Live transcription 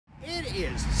It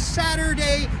is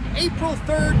Saturday, April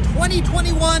 3rd,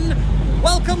 2021.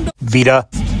 Welcome to Veda.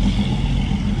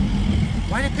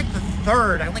 Why did I pick the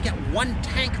 3rd? I only get one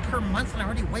tank per month and I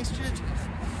already wasted it.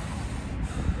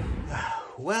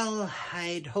 Well,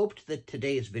 I'd hoped that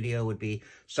today's video would be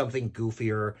something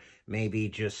goofier, maybe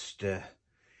just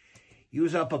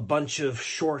use up a bunch of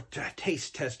short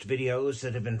taste test videos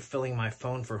that have been filling my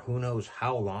phone for who knows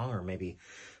how long, or maybe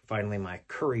finally my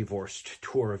currywurst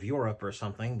tour of Europe or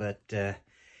something. But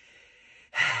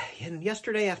and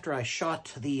yesterday after I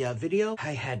shot the video,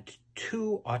 I had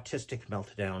 2 autistic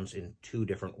meltdowns in 2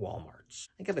 different Walmarts.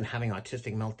 I think I've been having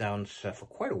autistic meltdowns for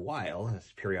quite a while,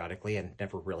 periodically, and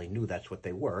never really knew that's what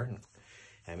they were.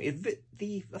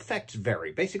 The effects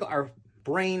vary. Basically, our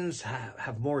brains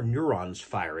have more neurons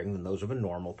firing than those of a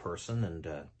normal person, and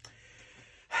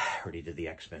I already did the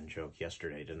X-Men joke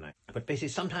yesterday, didn't I? But basically,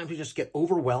 sometimes we just get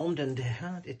overwhelmed, and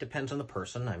it depends on the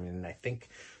person. I mean, I think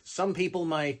some people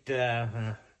might...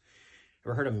 ever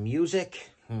heard of music?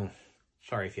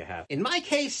 Sorry if you have. In my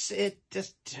case, it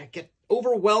just get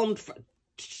overwhelmed,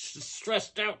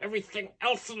 stressed out, everything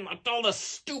else, and all the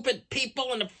stupid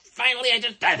people, and finally I've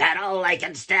had all I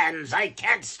can stands. I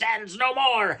can't stands no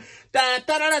more. Da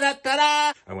da da da da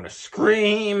da. I want to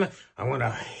scream. I want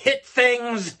to hit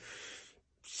things.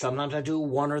 Sometimes I do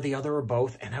one or the other or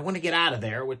both, and I want to get out of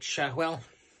there, which, well,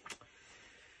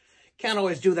 can't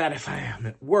always do that if I am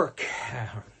at work.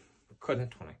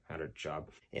 Couldn't when I had a job.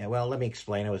 Yeah, well, let me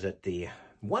explain. I was at the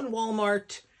one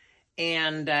Walmart,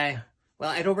 and,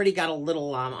 well, I'd already got a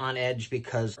little on edge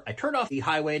because I turned off the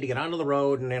highway to get onto the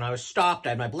road, and then I was stopped. I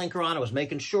had my blinker on. I was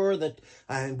making sure that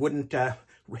I wouldn't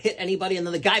hit anybody, and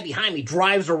then the guy behind me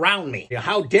drives around me. You know,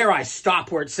 how dare I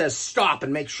stop where it says stop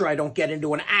and make sure I don't get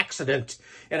into an accident?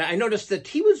 And I noticed that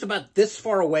he was about this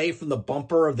far away from the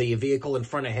bumper of the vehicle in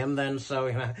front of him then, so,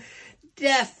 you know,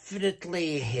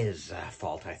 definitely his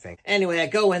fault, I think. Anyway, I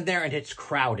go in there and it's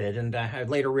crowded, and I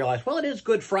later realized, well, it is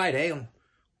Good Friday.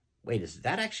 Wait, is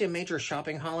that actually a major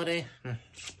shopping holiday?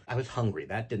 I was hungry.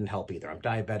 That didn't help either. I'm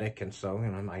diabetic, and so, you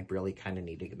know, I really kind of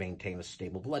need to maintain a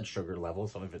stable blood sugar level.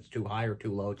 So if it's too high or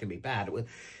too low, it can be bad.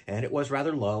 And it was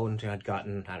rather low, and I'd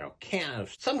gotten, I don't know, can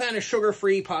of some kind of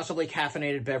sugar-free, possibly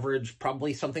caffeinated beverage,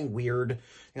 probably something weird.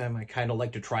 You know, I kind of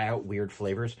like to try out weird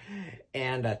flavors.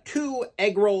 And 2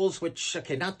 egg rolls, which,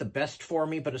 okay, not the best for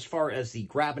me, but as far as the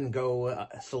grab-and-go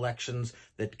selections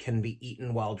that can be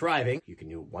eaten while driving, you can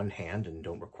use one hand and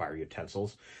don't require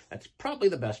utensils. That's probably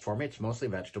the best for me. It's mostly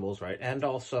vegetables, right? And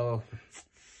also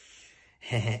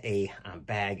a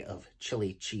bag of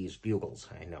chili cheese bugles.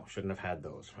 I know, shouldn't have had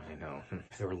those. I know.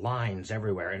 There were lines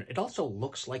everywhere, and it also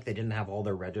looks like they didn't have all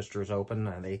their registers open.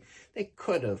 They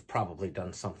could have probably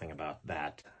done something about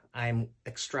that. I'm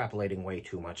extrapolating way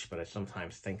too much, but I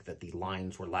sometimes think that the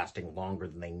lines were lasting longer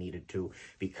than they needed to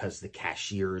because the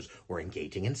cashiers were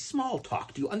engaging in small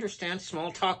talk. Do you understand?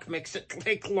 Small talk makes it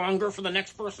take longer for the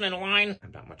next person in line.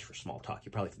 I'm not much for small talk.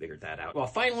 You probably figured that out. Well,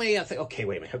 finally, I think, okay,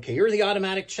 wait a minute. Okay, you're the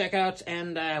automatic checkouts,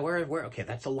 and okay,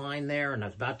 that's a line there, and I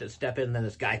was about to step in, then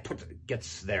this guy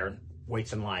gets there and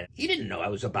waits in line. He didn't know I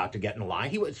was about to get in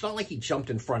line. It's not like he jumped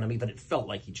in front of me, but it felt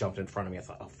like he jumped in front of me. I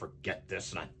thought, oh, forget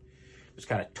this, and I just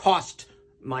kind of tossed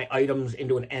my items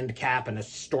into an end cap and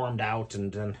stormed out.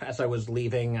 And as I was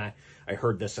leaving, I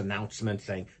heard this announcement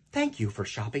saying, "Thank you for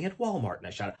shopping at Walmart." And I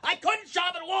shouted, "I couldn't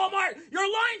shop at Walmart! Your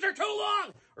lines are too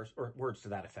long!" Or words to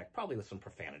that effect, probably with some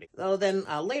profanity. So then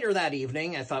later that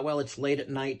evening, I thought, well, it's late at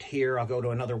night here. I'll go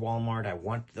to another Walmart. I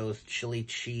want those chili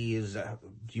cheese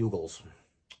bugles.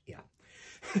 Yeah.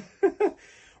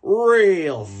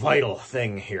 Real vital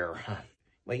thing here.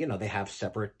 Well, you know, they have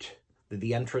separate...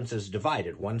 The entrance is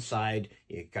divided. One side,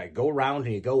 you go around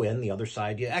and you go in. The other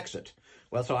side, you exit.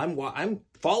 Well, so I'm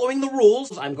following the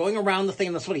rules. I'm going around the thing,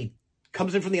 and somebody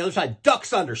comes in from the other side,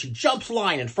 ducks under. She jumps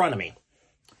line in front of me.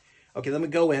 Okay, then we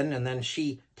go in, and then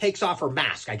she takes off her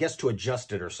mask, I guess to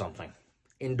adjust it or something,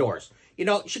 indoors. You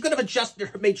know, she could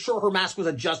have made sure her mask was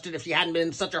adjusted if she hadn't been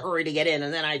in such a hurry to get in,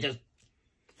 and then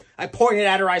I pointed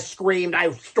at her, I screamed,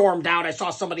 I stormed out, I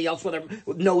saw somebody else with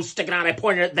her nose sticking out, I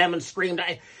pointed at them and screamed,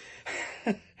 I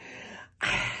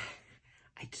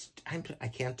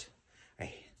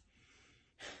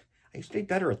used to be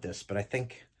better at this, but I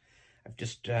think I've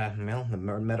just, well, the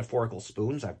metaphorical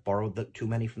spoons, I've borrowed too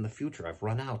many from the future. I've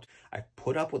run out. I've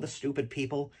put up with the stupid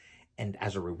people, and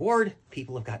as a reward,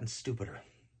 people have gotten stupider.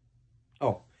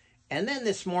 Oh, and then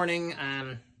this morning,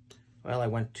 well, I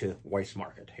went to Weiss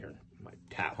Market here in my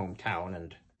hometown,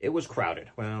 and it was crowded.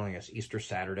 Well, I guess Easter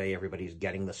Saturday, everybody's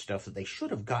getting the stuff that they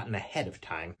should have gotten ahead of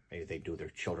time. Maybe they do, their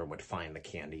children would find the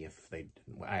candy if they,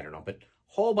 I don't know. But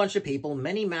whole bunch of people,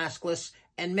 many maskless,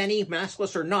 and many,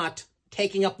 maskless or not,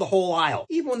 taking up the whole aisle.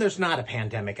 Even when there's not a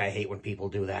pandemic, I hate when people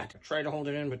do that. I try to hold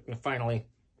it in, but finally,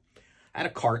 I had a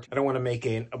cart. I don't want to make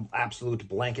an absolute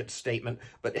blanket statement,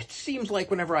 but it seems like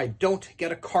whenever I don't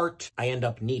get a cart, I end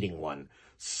up needing one.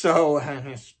 So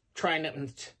I'm trying to...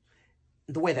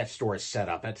 The way that store is set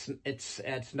up,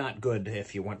 it's not good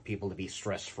if you want people to be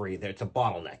stress-free. It's a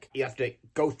bottleneck. You have to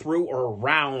go through or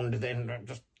around, then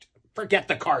just forget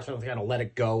the cart. So I'm going to let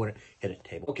it go and hit a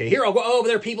table. Okay, here I'll go over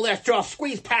there. People there, I'll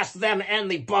squeeze past them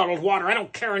and the bottled water. I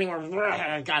don't care anymore.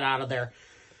 I got out of there.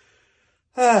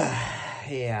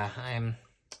 Yeah,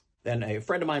 Then a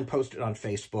friend of mine posted on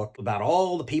Facebook about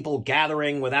all the people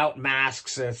gathering without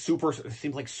masks. It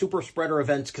seems like super spreader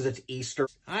events because it's Easter.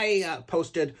 I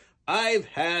posted...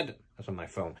 that's on my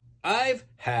phone. I've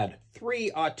had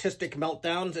 3 autistic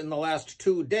meltdowns in the last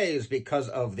 2 days because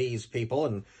of these people,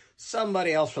 and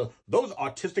somebody else said, those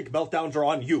autistic meltdowns are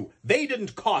on you. They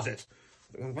didn't cause it.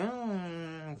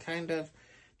 Well, kind of.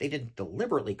 They didn't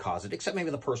deliberately cause it, except maybe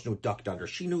the person who ducked under.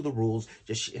 She knew the rules.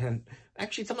 And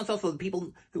actually, someone else, the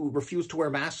people who refuse to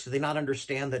wear masks, do they not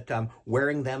understand that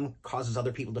wearing them causes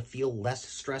other people to feel less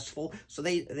stressful? So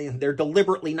they're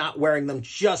deliberately not wearing them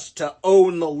just to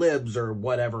own the libs or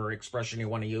whatever expression you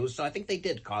want to use. So I think they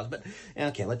did cause, but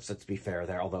okay, let's be fair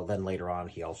there. Although then later on,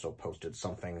 he also posted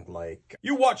something like,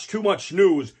 you watch too much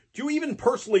news. Do you even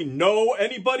personally know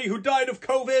anybody who died of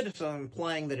COVID? So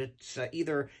implying that it's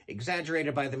either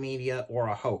exaggerated by the media or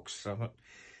a hoax. So,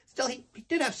 still, he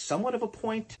did have somewhat of a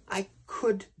point. I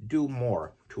could do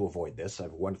more to avoid this. I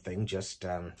have one thing, just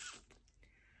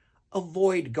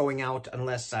avoid going out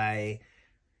unless I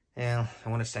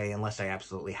want to say unless I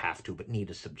absolutely have to, but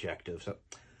need is subjective. So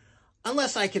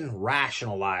unless I can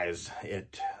rationalize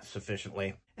it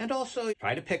sufficiently. And also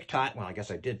try to pick time. Well, I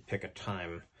guess I did pick a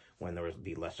time when there would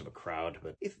be less of a crowd.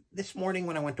 But if this morning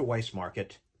when I went to Weiss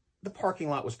Market, the parking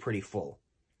lot was pretty full.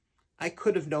 I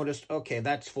could have noticed, okay,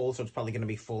 that's full, so it's probably going to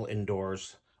be full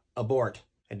indoors. Abort.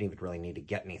 I didn't even really need to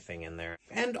get anything in there.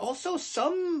 And also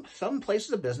some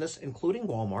places of business, including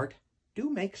Walmart, do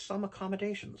make some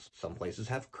accommodations. Some places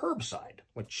have curbside,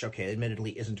 which, okay,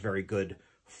 admittedly isn't very good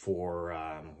for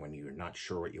when you're not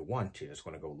sure what you want. You just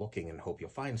want to go looking and hope you'll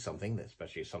find something,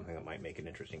 especially something that might make an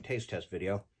interesting taste test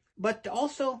video. But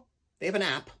also, they have an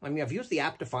app. I mean, I've used the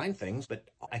app to find things, but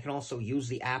I can also use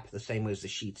the app the same way as the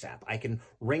Sheets app. I can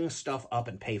ring stuff up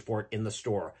and pay for it in the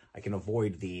store. I can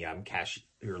avoid the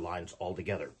cashier lines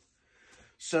altogether.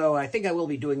 So I think I will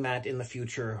be doing that in the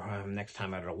future next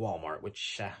time I'm at a Walmart,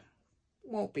 which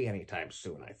won't be anytime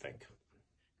soon, I think.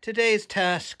 Today's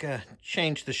task,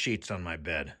 change the sheets on my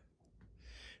bed.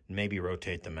 Maybe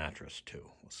rotate the mattress,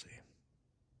 too. We'll see.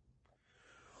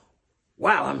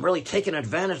 Wow, I'm really taking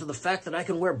advantage of the fact that I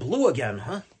can wear blue again,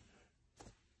 huh?